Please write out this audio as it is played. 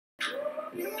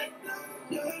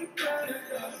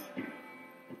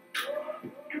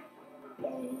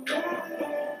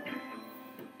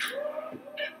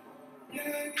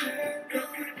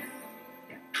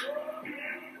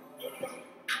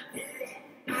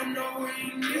know what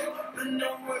you need, I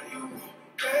know what you want,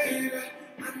 baby.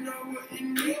 I know what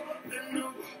you need, I know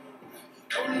what.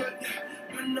 Oh look,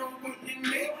 I know what you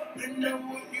need, I know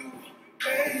what you want,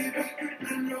 baby.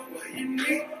 I know what you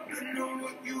need, I know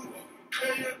what you want,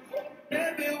 baby.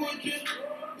 Baby, would you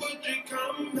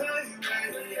come my way?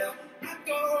 I can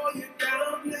hold you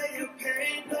down, lay your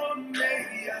pain on me. I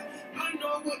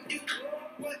know what you want.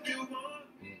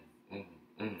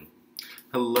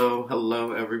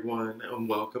 Hello everyone, and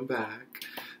welcome back.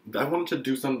 I wanted to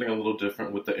do something a little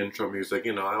different with the intro music.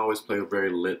 You know, I always play very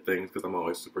lit things because I'm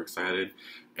always super excited.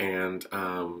 And,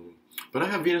 but I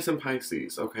have Venus in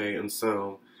Pisces, okay? And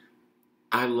so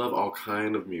I love all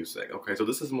kind of music, okay? So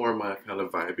this is more my kind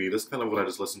of vibey. This is kind of what I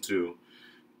just listen to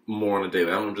more on a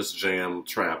daily. I don't just jam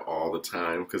trap all the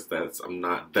time because I'm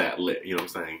not that lit, you know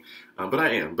what I'm saying? But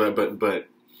I am. But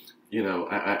you know,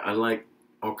 I like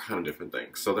all kind of different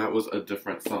things. So that was a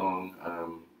different song.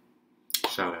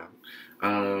 Shout out.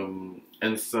 And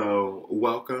so,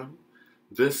 welcome.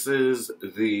 This is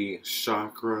the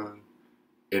chakra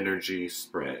energy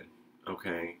spread,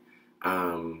 okay?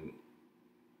 Yeah,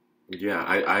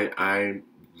 I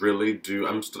really do.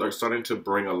 I'm starting to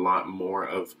bring a lot more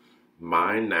of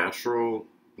my natural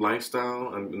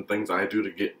lifestyle and things I do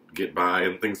to get by,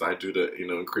 and things I do to, you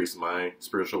know, increase my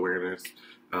spiritual awareness,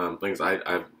 things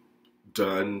I've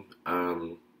done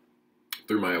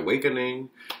through my awakening,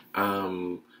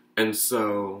 and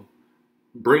so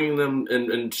bringing them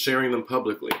and sharing them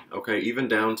publicly, okay, even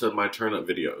down to my turn-up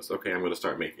videos, okay, I'm going to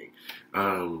start making.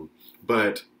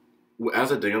 But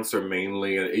as a dancer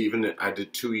mainly, and even I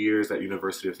did 2 years at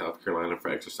University of South Carolina for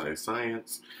exercise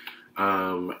science,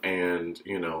 and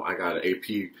you know, I got a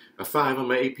 5 on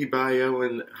my AP bio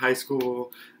in high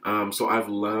school, so I've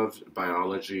loved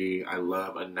biology, I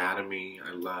love anatomy,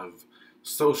 I love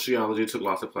sociology, took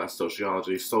lots of class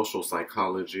sociology, social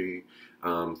psychology,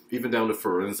 even down to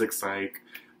forensic psych.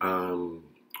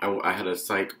 I had a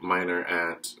psych minor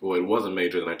at, well, it was a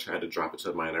major, then I tried to drop it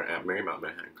to a minor at Marymount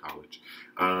Manhattan College.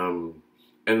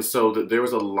 And so there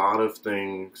was a lot of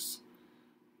things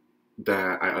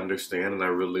that I understand and I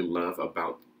really love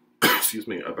about, excuse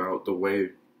me, about the way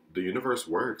the universe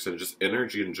works and just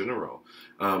energy in general.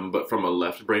 But from a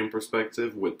left brain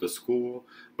perspective with the school,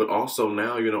 but also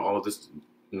now, you know, all of this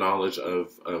knowledge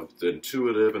of the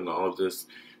intuitive and all of this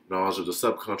knowledge of the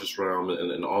subconscious realm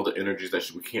and all the energies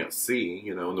that we can't see,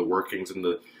 you know, and the workings and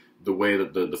the way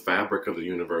that the fabric of the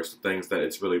universe, the things that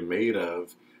it's really made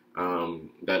of,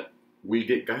 that we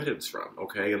get guidance from,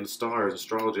 okay? And the stars,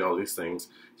 astrology, all these things,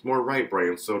 it's more right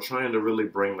brain. So trying to really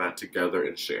bring that together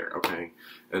and share, okay?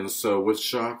 And so with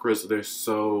chakras, they're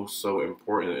so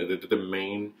important. They're the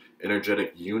main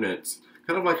energetic units,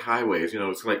 kind of like highways, you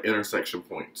know, it's like intersection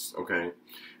points, okay?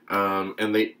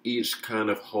 And they each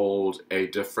kind of hold a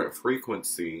different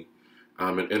frequency,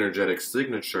 an energetic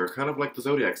signature, kind of like the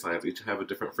zodiac signs, each have a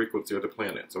different frequency of the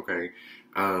planets, okay?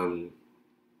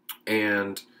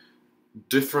 And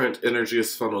different energy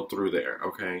is funneled through there,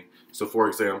 okay? So for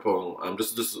example,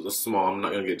 just a small, I'm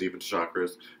not going to get deep into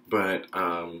chakras, but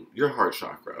your heart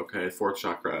chakra, okay, 4th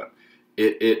chakra,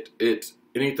 it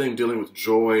anything dealing with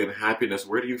joy and happiness,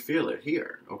 where do you feel it?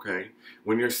 Here, okay?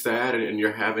 When you're sad and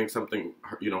you're having something,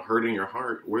 you know, hurting your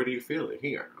heart, where do you feel it?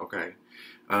 Here, okay?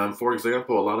 For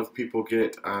example, a lot of people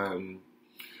get,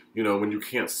 you know, when you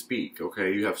can't speak,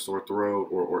 okay, you have sore throat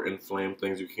or inflamed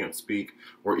things, you can't speak,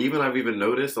 or even I've even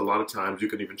noticed a lot of times, you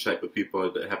can even check with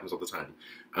people, that happens all the time.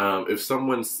 If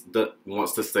someone that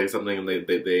wants to say something and they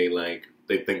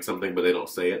think something but they don't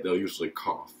say it, they'll usually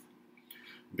cough,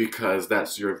 because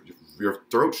that's your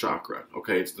throat chakra,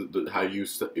 okay? It's how you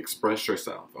express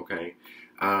yourself, okay?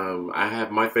 I have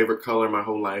my favorite color my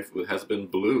whole life has been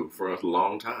blue for a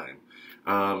long time.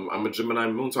 I'm a Gemini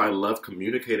moon, so I love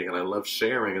communicating and I love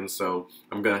sharing, and so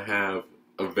I'm gonna have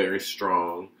a very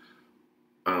strong.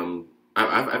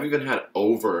 I've even had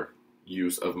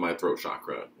overuse of my throat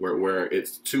chakra, where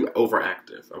it's too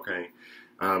overactive, okay,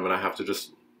 and I have to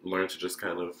just learn to just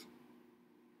kind of,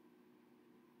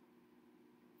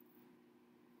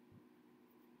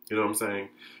 you know what I'm saying,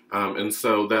 and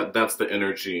so that's the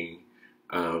energy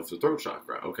of the throat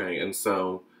chakra, okay, and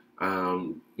so.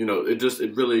 You know, it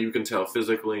really, you can tell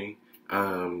physically,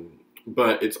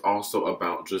 but it's also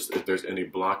about just if there's any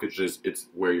blockages, it's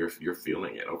where you're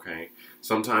feeling it, okay?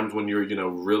 Sometimes when you're, you know,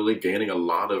 really gaining a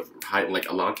lot of height, like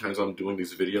a lot of times I'm doing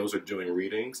these videos or doing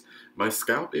readings, my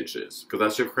scalp itches, because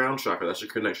that's your crown chakra, that's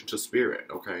your connection to spirit,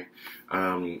 okay?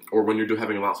 Or when you're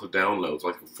having lots of downloads,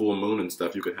 like full moon and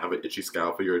stuff, you can have an itchy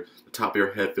scalp, or the top of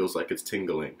your head feels like it's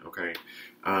tingling, okay?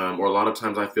 Or a lot of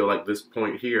times I feel like this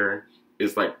point here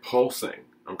is like pulsing,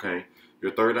 okay?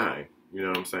 Your third eye, You know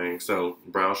what I'm saying? So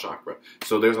brow chakra.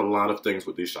 So there's a lot of things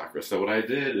with these chakras. So what I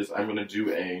did is I'm going to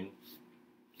do a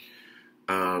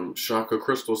chakra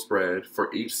crystal spread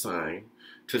for each sign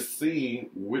to see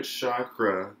which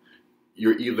chakra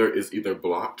is either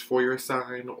blocked for your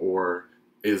sign or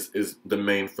is the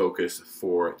main focus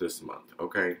for this month.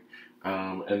 Okay,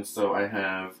 and so I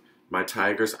have my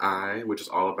tiger's eye, which is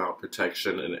all about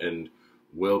protection and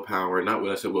willpower. Not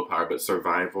when I said willpower, but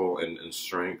survival and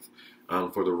strength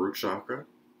for the root chakra.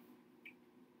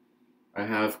 I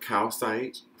have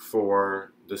calcite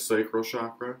for the sacral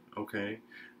chakra. Okay.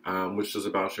 Which is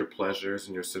about your pleasures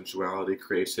and your sensuality,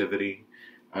 creativity.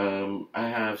 I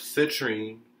have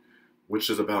citrine, which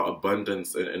is about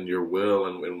abundance and your will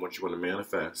and what you want to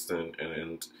manifest,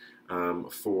 and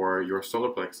for your solar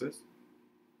plexus.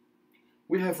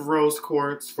 We have rose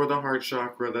quartz for the heart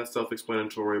chakra. That's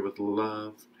self-explanatory with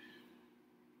love.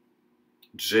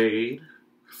 Jade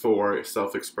for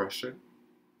self-expression.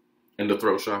 And the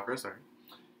throat chakra, sorry.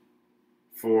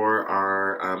 For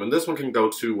our, and this one can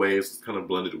go two ways. It's kind of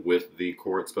blended with the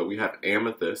quartz, but we have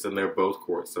amethyst, and they're both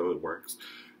quartz, so it works.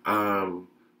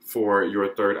 For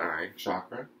your third eye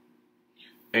chakra.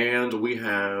 And we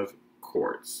have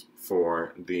quartz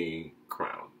for the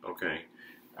crown, okay?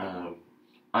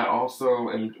 I also,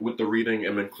 and with the reading,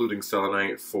 am including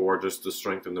selenite for just to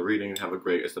strengthen the reading and have a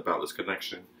great, it's about this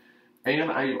connection.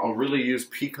 And I'll really use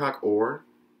peacock ore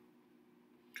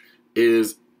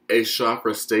is a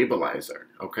chakra stabilizer,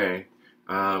 okay?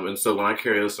 And so when I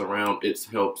carry this around, it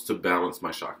helps to balance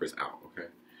my chakras out, okay?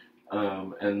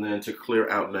 And then to clear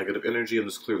out negative energy and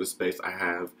just clear the space, I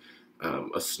have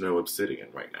a snow obsidian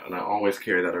right now. And I always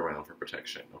carry that around for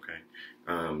protection, okay?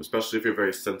 Especially if you're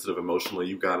very sensitive emotionally,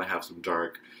 you've got to have some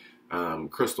dark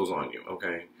crystals on you,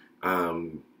 okay?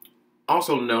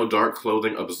 Also know dark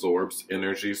clothing absorbs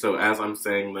energy. So as I'm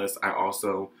saying this, I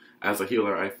also, as a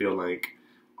healer, I feel like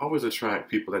always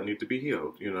attract people that need to be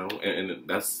healed, you know? And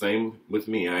that's the same with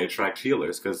me. I attract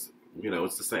healers because, you know,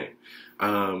 it's the same.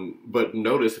 But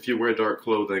notice if you wear dark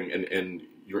clothing and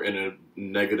you're in a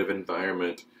negative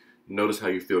environment, notice how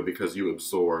you feel because you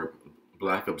absorb.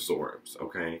 Black absorbs,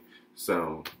 okay?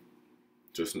 So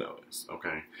just notice,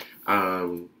 okay?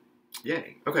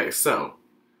 Yay. Okay, so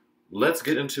let's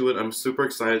get into it. I'm super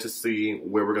excited to see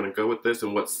where we're going to go with this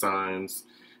and what signs,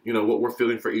 you know, what we're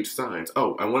feeling for each sign.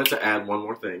 Oh, I wanted to add one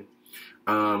more thing.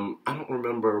 I don't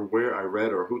remember where I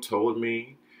read or who told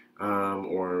me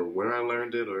or where I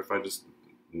learned it or if I just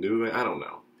knew it. I don't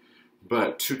know.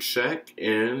 But to check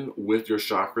in with your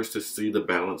chakras to see the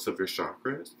balance of your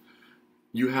chakras,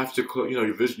 you have to, you know,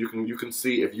 you can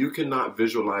see if you cannot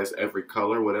visualize every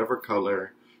color, whatever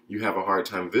color you have a hard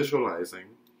time visualizing,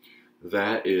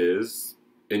 that is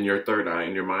in your third eye,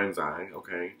 in your mind's eye,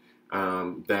 okay?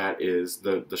 That is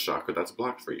the chakra that's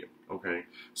blocked for you, okay?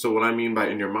 So what I mean by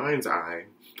in your mind's eye,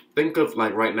 think of,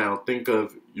 like right now, think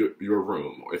of your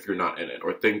room, or if you're not in it,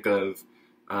 or think of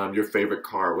your favorite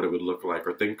car, what it would look like,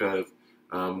 or think of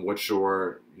what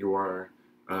your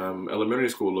elementary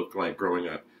school looked like growing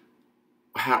up.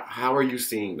 How are you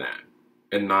seeing that?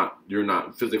 And you're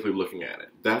not physically looking at it.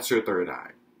 That's your third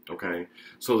eye. Okay,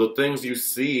 so the things you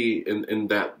see in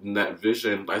that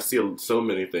vision, I see so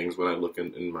many things when I look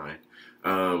in mine,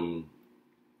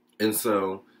 and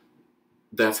so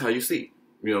that's how you see.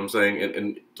 You know what I'm saying,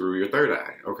 and through your third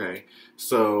eye. Okay,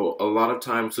 so a lot of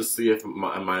times to see if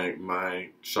my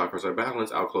chakras are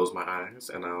balanced, I'll close my eyes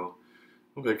and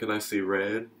okay, can I see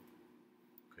red?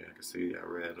 Okay, I can see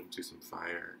red. Let me see some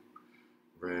fire.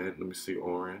 Red, let me see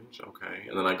orange, okay.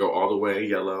 And then I go all the way,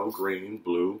 yellow, green,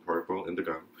 blue, purple,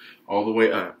 indigo, all the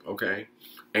way up, okay.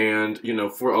 And, you know,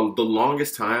 for the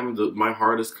longest time, my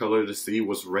hardest color to see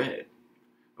was red,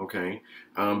 okay.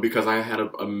 Because I had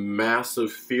a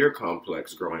massive fear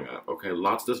complex growing up, okay.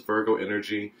 Lots of this Virgo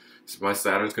energy. My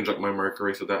Saturn's conjunct my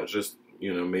Mercury, so that just,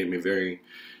 you know, made me very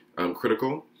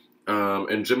critical.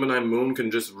 And Gemini moon can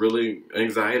just really,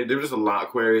 anxiety, there was just a lot,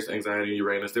 Aquarius, anxiety,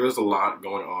 Uranus, there was a lot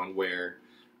going on where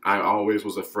I always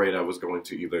was afraid I was going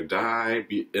to either die,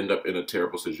 end up in a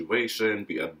terrible situation,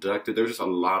 be abducted. There was just a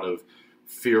lot of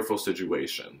fearful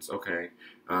situations, okay?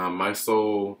 My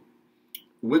soul,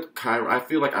 with Chiron, I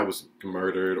feel like I was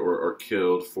murdered or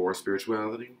killed for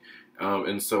spirituality.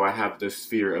 And so I have this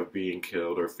fear of being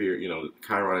killed or fear, you know,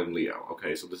 Chiron and Leo,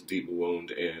 okay? So this deep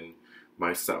wound in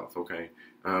myself, okay?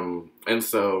 And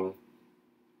so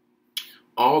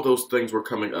all those things were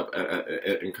coming up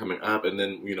and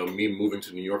then, you know, me moving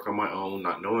to New York on my own,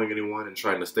 not knowing anyone and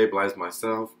trying to stabilize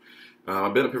myself.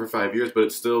 I've been up here for 5 years, but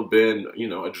it's still been, you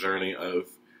know, a journey of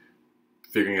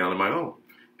figuring out on my own.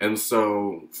 And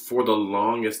so for the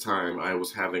longest time, I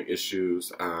was having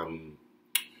issues,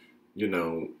 you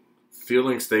know,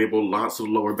 feeling stable, lots of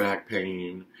lower back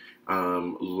pain,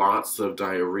 lots of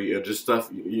diarrhea, just stuff,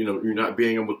 you know, you're not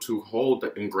being able to hold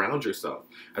and ground yourself.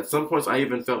 At some points, I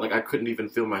even felt like I couldn't even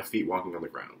feel my feet walking on the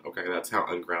ground. Okay, that's how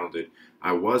ungrounded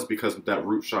I was, because that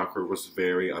root chakra was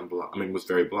very was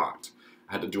very blocked.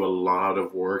 I had to do a lot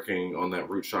of working on that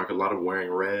root chakra, a lot of wearing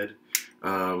red.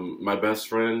 My best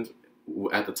friend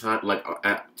at the time,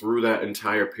 through that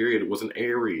entire period, was an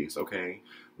Aries, okay,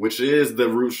 which is the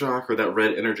root chakra, that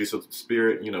red energy. So the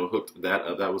spirit, you know, hooked that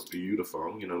up. That was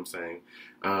beautiful, you know what I'm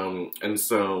saying? And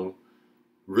so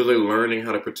really learning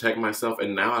how to protect myself.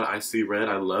 And now I see red.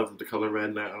 I love the color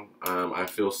red now. I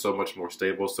feel so much more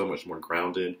stable, so much more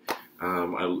grounded.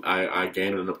 I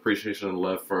gained an appreciation and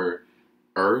love for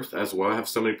earth as well. I have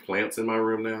so many plants in my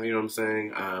room now, you know what I'm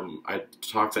saying? I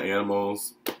talk to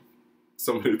animals,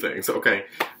 so many things, okay,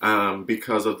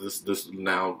 because of this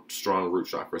now strong root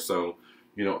chakra. So,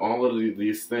 you know, all of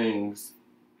these things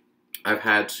I've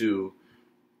had to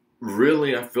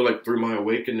really, I feel like through my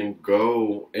awakening,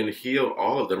 go and heal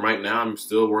all of them. Right now, I'm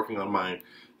still working on my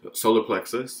solar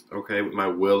plexus, okay, with my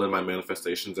will and my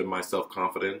manifestations and my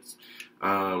self-confidence,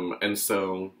 and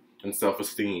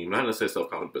self-esteem. Not necessarily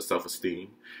self-confidence, but self-esteem.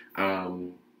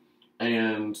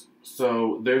 And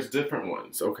so there's different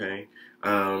ones, okay?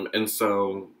 And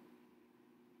so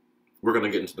we're going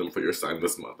to get into them for your sign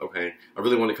this month, okay? I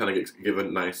really want to kind of give a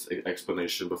nice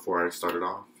explanation before I started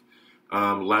off.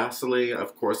 Lastly,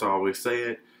 of course, I always say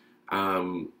it,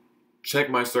 check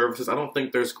my services. I don't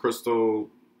think there's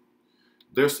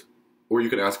or you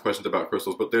can ask questions about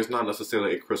crystals, but there's not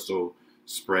necessarily a crystal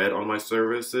spread on my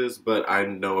services, but I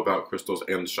know about crystals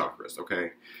and chakras,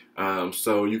 okay?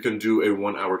 So you can do a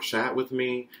 1-hour chat with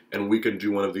me, and we can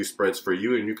do one of these spreads for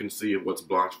you, and you can see what's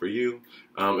blocked for you.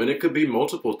 And it could be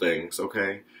multiple things,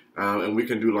 okay? And we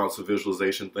can do lots of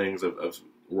visualization things of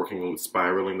working with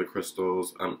spiraling the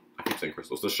crystals. I keep saying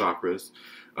crystals, the chakras.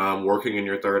 Working in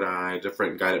your third eye,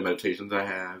 different guided meditations I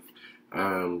have.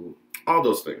 All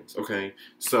those things, okay?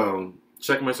 So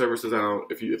check my services out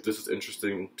if this is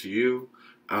interesting to you,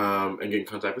 and get in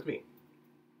contact with me.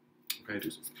 Okay,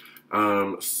 deuces.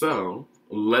 So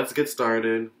let's get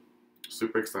started.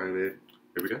 Super excited.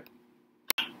 Here we go.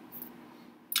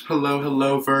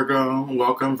 Hello, Virgo.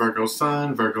 Welcome, Virgo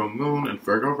Sun, Virgo Moon, and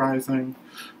Virgo Rising,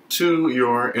 to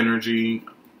your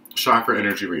chakra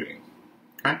energy reading.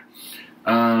 Okay?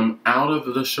 Out of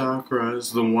the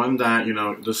chakras, the one that, you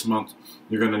know, this month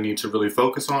you're going to need to really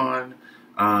focus on,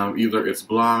 either it's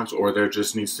blocked or there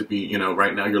just needs to be, you know,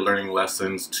 right now you're learning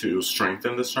lessons to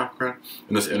strengthen this chakra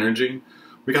and this energy.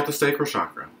 We got the sacral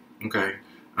chakra, okay?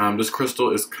 This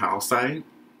crystal is calcite,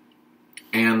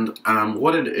 and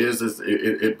what it is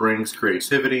it brings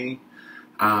creativity.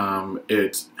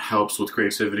 It helps with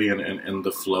creativity and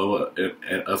the flow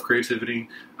of creativity.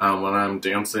 When I'm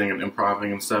dancing and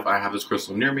improvising and stuff, I have this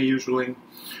crystal near me usually.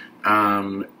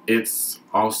 It's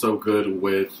also good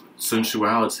with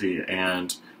sensuality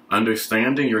and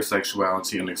understanding your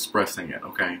sexuality and expressing it,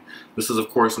 okay? This is, of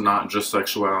course, not just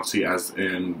sexuality as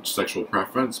in sexual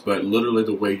preference, but literally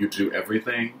the way you do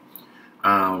everything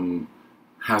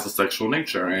has a sexual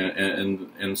nature.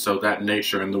 And so that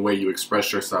nature and the way you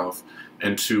express yourself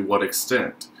and to what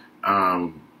extent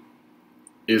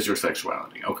is your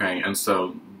sexuality, okay? And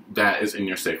so that is in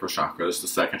your sacral chakra. It's the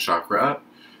second chakra up.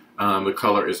 The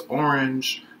color is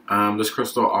orange. This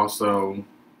crystal also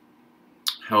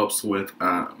helps with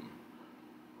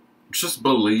just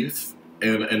belief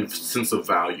and sense of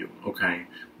value, okay?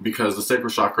 Because the sacral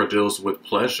chakra deals with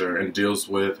pleasure and deals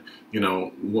with, you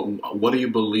know, what do you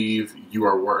believe you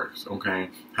are worth, okay?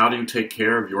 How do you take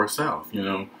care of yourself, you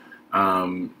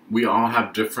know? We all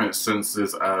have different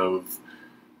senses of,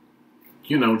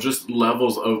 you know, just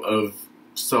levels of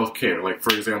self-care. Like,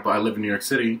 for example, I live in New York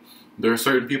City. There are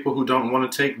certain people who don't want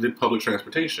to take the public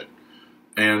transportation.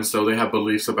 And so they have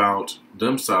beliefs about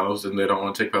themselves and they don't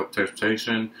want to take public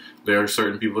transportation. There are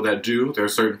certain people that do. There are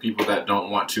certain people that don't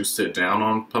want to sit down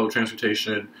on public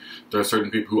transportation. There are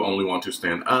certain people who only want to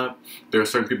stand up. There are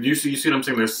certain people, you see what I'm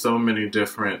saying? There's so many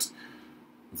different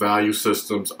value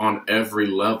systems on every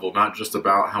level, not just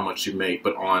about how much you make,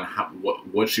 but on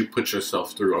what you put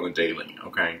yourself through on a daily,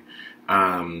 okay?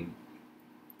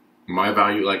 My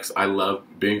value, like, I love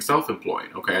being self-employed,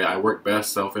 okay? I work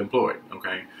best self-employed,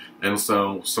 okay? And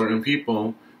so certain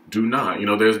people do not. You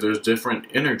know, there's different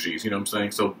energies, you know what I'm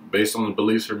saying? So based on the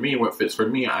beliefs for me, what fits for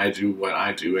me, I do what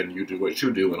I do, and you do what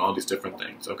you do, and all these different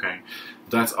things, okay?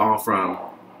 That's all from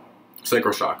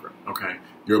sacral chakra, okay?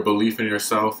 Your belief in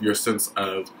yourself, your sense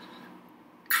of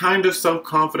kind of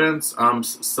self-confidence,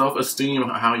 self-esteem,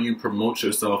 how you promote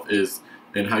yourself is,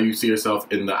 and how you see yourself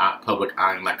in the public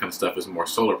eye and that kind of stuff is more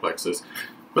solar plexus.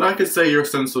 But I could say your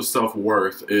sense of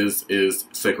self-worth is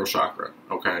sacral chakra,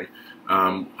 okay?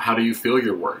 How do you feel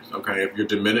your worth, okay? If you're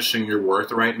diminishing your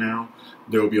worth right now,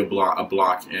 there will be a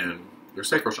block in your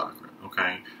sacral chakra,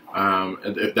 okay?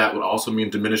 And if that would also mean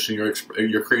diminishing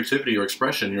your creativity, your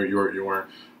expression, your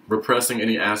repressing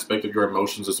any aspect of your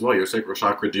emotions as well. Your sacral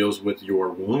chakra deals with your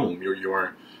womb,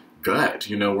 your gut,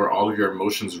 you know, where all of your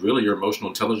emotions, really your emotional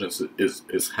intelligence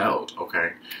is held,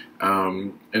 okay?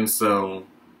 And so,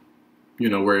 you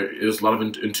know, where there's a lot of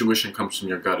intuition comes from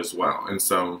your gut as well. And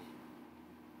so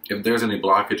if there's any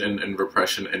blockage in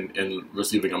repression in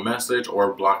receiving a message,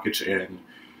 or blockage in,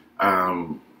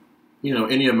 you know,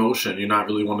 any emotion, you're not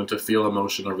really wanting to feel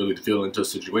emotion or really feel into a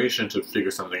situation to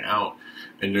figure something out,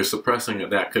 and you're suppressing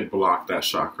it, that could block that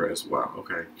chakra as well,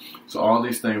 okay? So all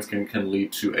these things can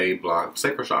lead to a blocked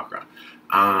sacral chakra.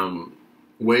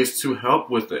 Ways to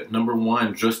help with it. Number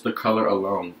one, just the color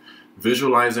alone.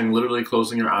 Visualizing, literally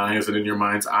closing your eyes and in your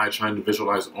mind's eye trying to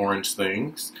visualize orange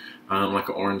things, like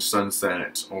an orange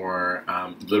sunset, or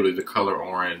literally the color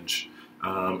orange,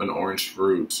 an orange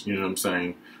fruit, you know what I'm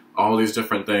saying? All these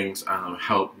different things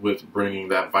help with bringing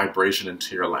that vibration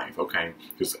into your life, okay?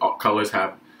 Because all colors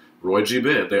have Roy G.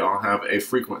 Biv, they all have a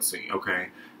frequency, okay?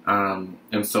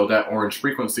 And so that orange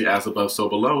frequency, as above, so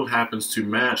below, happens to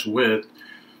match with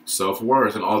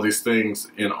self-worth and all these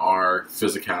things in our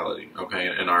physicality, okay,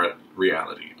 in our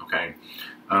reality, okay.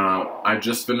 I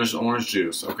just finished orange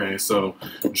juice, okay, so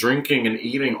drinking and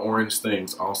eating orange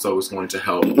things also is going to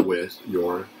help with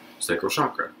your sacral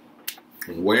chakra.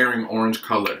 Wearing orange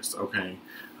colors, okay,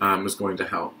 is going to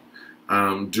help.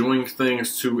 Doing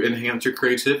things to enhance your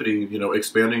creativity, you know,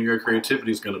 expanding your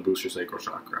creativity is going to boost your sacral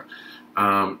chakra.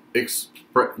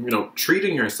 You know,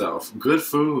 treating yourself, good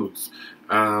foods,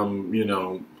 you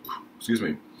know,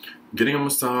 getting a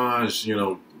massage, you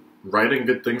know, writing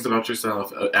good things about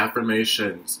yourself,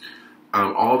 affirmations,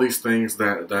 all these things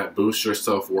that boost your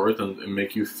self-worth and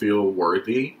make you feel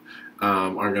worthy,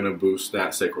 are going to boost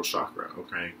that sacral chakra,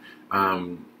 okay?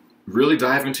 Really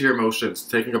dive into your emotions,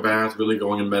 taking a bath, really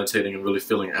going and meditating and really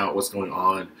feeling out what's going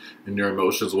on in your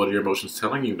emotions. What are your emotions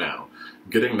telling you now?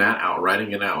 Getting that out,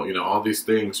 writing it out, you know, all these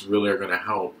things really are going to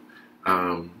help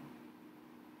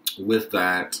with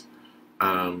that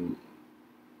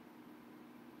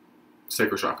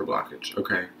sacral chakra blockage,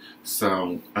 okay?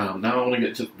 So now I want to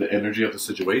get to the energy of the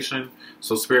situation.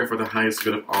 So Spirit, for the highest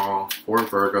good of all, for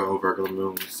Virgo, Virgo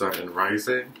moon, sun, and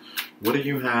rising, what do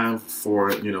you have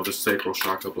for, you know, the sacral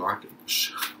chakra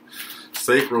blockage?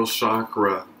 Sacral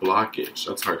chakra blockage.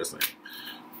 That's hard to say.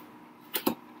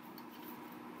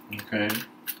 Okay.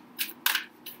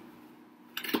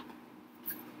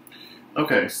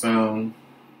 Okay, so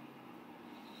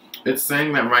it's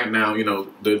saying that right now, you know,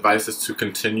 the advice is to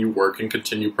continue working,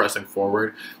 continue pressing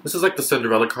forward. This is like the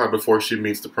Cinderella card before she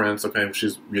meets the prince, okay?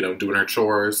 She's, you know, doing her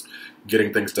chores,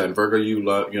 getting things done. Virgo, you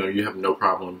love, you know, you have no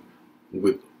problem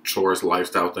with chores,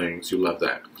 lifestyle things. You love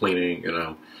that. Cleaning, you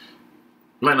know.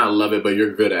 You might not love it, but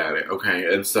you're good at it,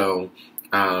 okay? And so,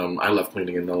 I love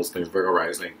cleaning and those things, Virgo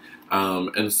rising.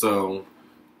 And so,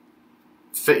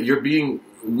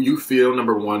 you feel,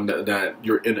 number one, that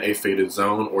you're in a fated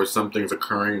zone, or something's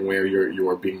occurring where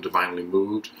you're being divinely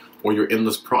moved, or you're in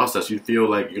this process. You feel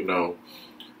like, you know,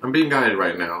 I'm being guided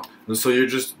right now. And so you're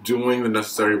just doing the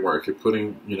necessary work. You're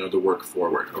putting, you know, the work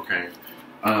forward, okay?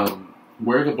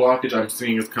 Where the blockage I'm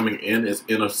seeing is coming in is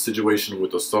in a situation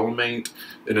with a soulmate,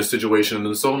 in a situation, and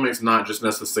the soulmate's not just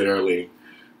necessarily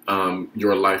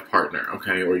your life partner,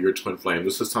 okay, or your twin flame.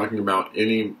 This is talking about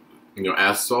any, you know,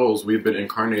 as souls, we've been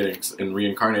incarnating and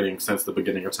reincarnating since the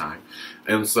beginning of time.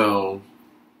 And so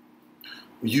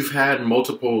you've had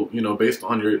multiple, you know, based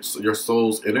on your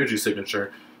soul's energy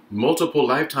signature, multiple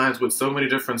lifetimes with so many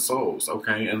different souls,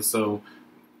 okay? And so,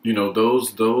 you know,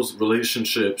 those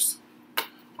relationships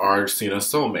are seen as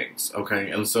soulmates, okay?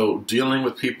 And so dealing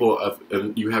with people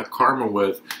you have karma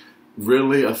with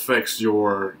really affects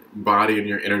your body and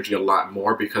your energy a lot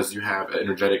more, because you have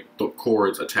energetic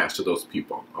cords attached to those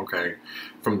people, okay,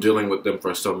 from dealing with them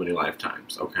for so many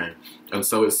lifetimes, okay? And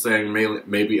so it's saying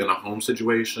maybe in a home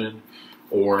situation,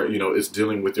 or, you know, it's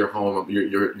dealing with your home,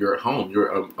 your home,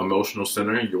 your emotional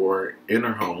center, your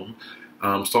inner home,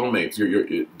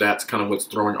 soulmates. That's kind of what's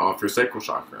throwing off your sacral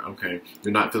chakra, okay?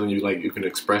 You're not feeling like you can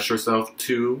express yourself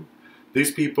to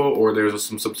these people, or there's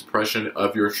some suppression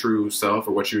of your true self,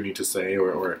 or what you need to say,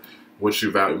 or what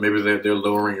you value. Maybe they're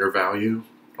lowering your value,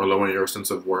 or lowering your sense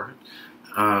of worth.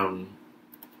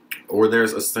 Or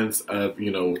there's a sense of, you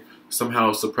know,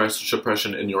 somehow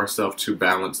suppression in yourself to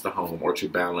balance the home, or to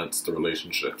balance the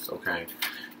relationships, okay?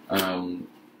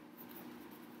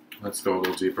 Let's go a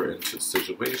little deeper into the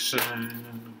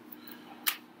situation.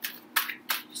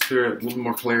 Spirit, a little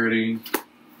more clarity.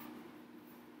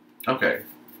 Okay.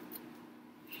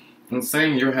 I'm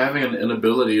saying you're having an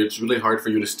inability. It's really hard for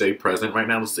you to stay present right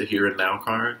now. It's the here and now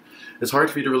card. It's hard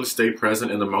for you to really stay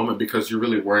present in the moment because you're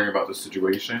really worrying about the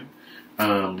situation.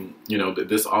 You know,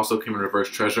 this also came in reverse,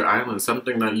 Treasure Island.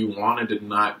 Something that you wanted did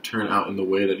not turn out in the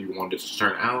way that you wanted it to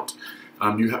turn out.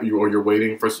 You're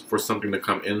waiting for something to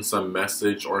come in, some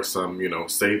message or some, you know,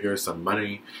 savior, some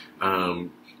money.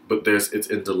 But it's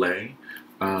in delay.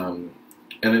 And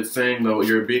it's saying though,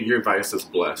 your advice is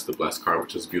blessed, the blessed card,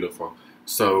 which is beautiful.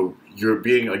 So you're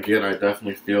being, again, I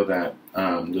definitely feel that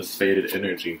this faded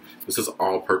energy. This is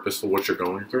all purposeful what you're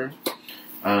going through.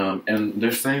 And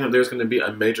they're saying that there's going to be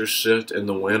a major shift in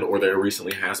the wind, or there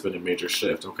recently has been a major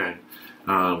shift, okay?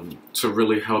 To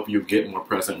really help you get more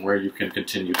present, where you can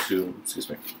continue to,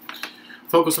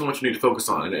 focus on what you need to focus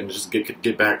on, and just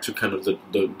get back to kind of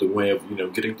the way of, you know,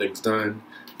 getting things done,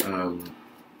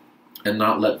 and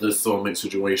not let this soulmate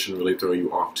situation really throw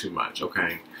you off too much,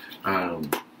 okay?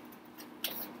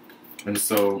 And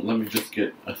so let me just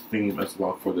get a theme as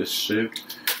well for this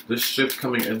shift. This shift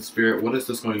coming in, Spirit, what is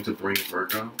this going to bring,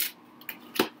 Virgo?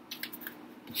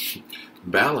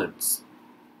 Balance.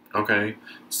 Okay?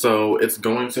 So it's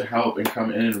going to help and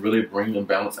come in and really bring and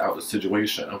balance out the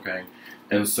situation, okay?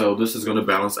 And so this is going to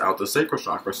balance out the sacral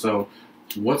chakra. So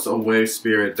what's a way,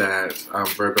 Spirit, that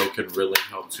Virgo can really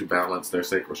help to balance their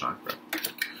sacral chakra?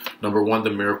 Number one, the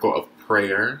miracle of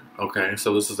prayer. Okay,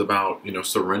 so this is about, you know,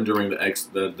 surrendering the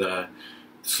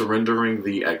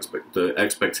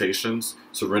expectations,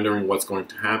 surrendering what's going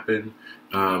to happen,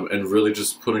 and really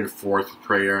just putting forth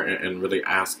prayer and really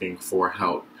asking for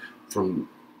help from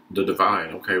the divine.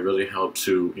 Okay, really help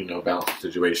to, you know, balance the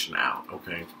situation out.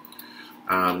 Okay.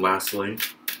 Lastly,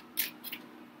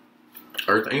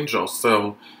 Earth Angel.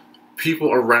 So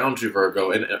people around you, Virgo,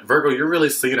 and Virgo, you're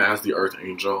really seen as the Earth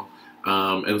Angel.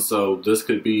 And so this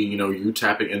could be, you know, you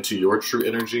tapping into your true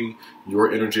energy,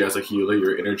 your energy as a healer,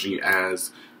 your energy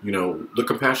as, you know, the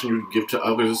compassion you give to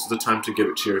others. This is the time to give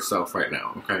it to yourself right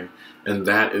now, okay? And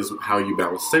that is how you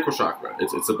balance sacral chakra.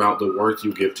 It's about the worth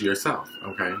you give to yourself,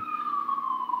 okay?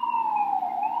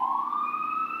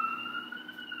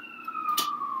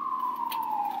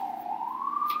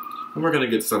 And we're going to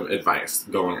get some advice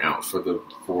going out for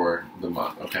the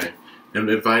month, okay? And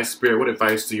advice, Spirit, what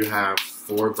advice do you have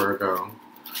for Virgo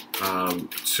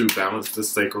to balance the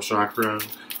sacral chakra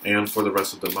and for the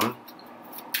rest of the month?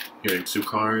 Hearing 2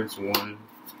 cards. 1,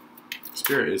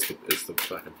 Spirit is the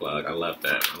fucking plug. I love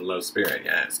that. I love Spirit,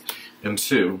 yes. And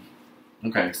 2,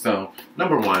 okay, so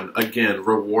number 1, again,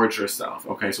 reward yourself.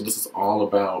 Okay, so this is all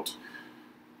about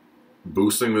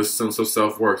boosting this sense of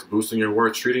self-worth, boosting your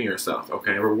worth, treating yourself.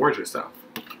 Okay, reward yourself.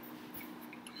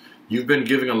 You've been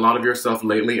giving a lot of yourself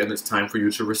lately, and it's time for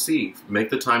you to receive. Make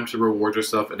the time to reward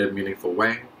yourself in a meaningful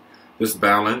way. This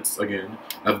balance, again,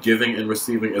 of giving and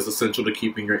receiving is essential to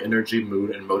keeping your energy,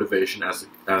 mood, and motivation as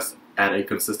at a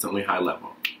consistently high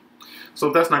level. So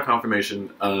if that's not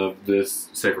confirmation of this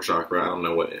sacral chakra, I don't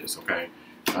know what is, okay?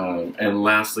 And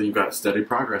lastly, you've got steady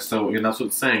progress. So again, that's what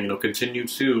it's saying, you know, continue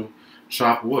to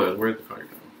chop wood. Where'd the card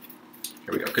go?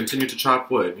 Here we go. Continue to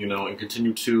chop wood, you know, and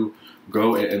continue to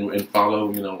go and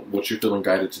follow, you know, what you're feeling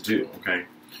guided to do, okay?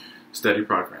 Steady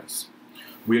progress.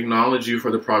 We acknowledge you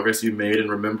for the progress you made in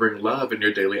remembering love in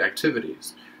your daily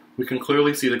activities. We can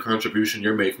clearly see the contribution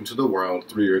you're making to the world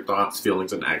through your thoughts,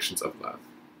 feelings, and actions of love.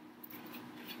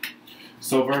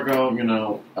 So Virgo, you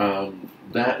know,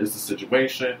 that is the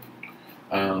situation.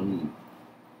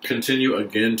 Continue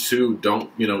again to don't,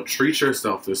 you know, treat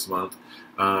yourself this month.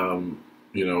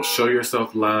 You know, show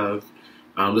yourself love.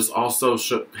 This also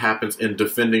happens in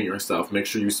defending yourself. Make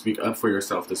sure you speak up for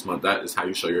yourself this month. That is how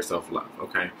you show yourself love,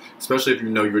 okay? Especially if you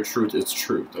know your truth is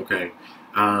truth, okay?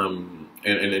 And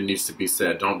it needs to be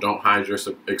said. Don't hide your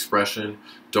expression.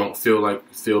 Don't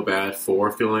feel bad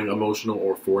for feeling emotional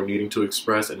or for needing to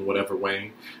express in whatever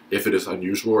way. If it is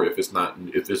unusual or if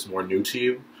it's more new to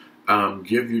you,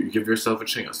 give yourself a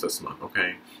chance this month,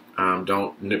 okay?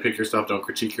 Don't nitpick yourself. Don't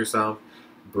critique yourself.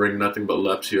 Bring nothing but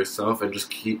love to yourself and just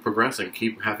keep progressing.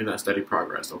 Keep having that steady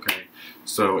progress, okay?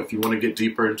 So if you want to get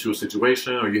deeper into a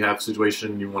situation or you have a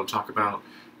situation you want to talk about,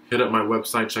 hit up my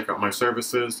website, check out my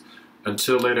services.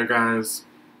 Until later, guys,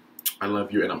 I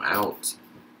love you and I'm out.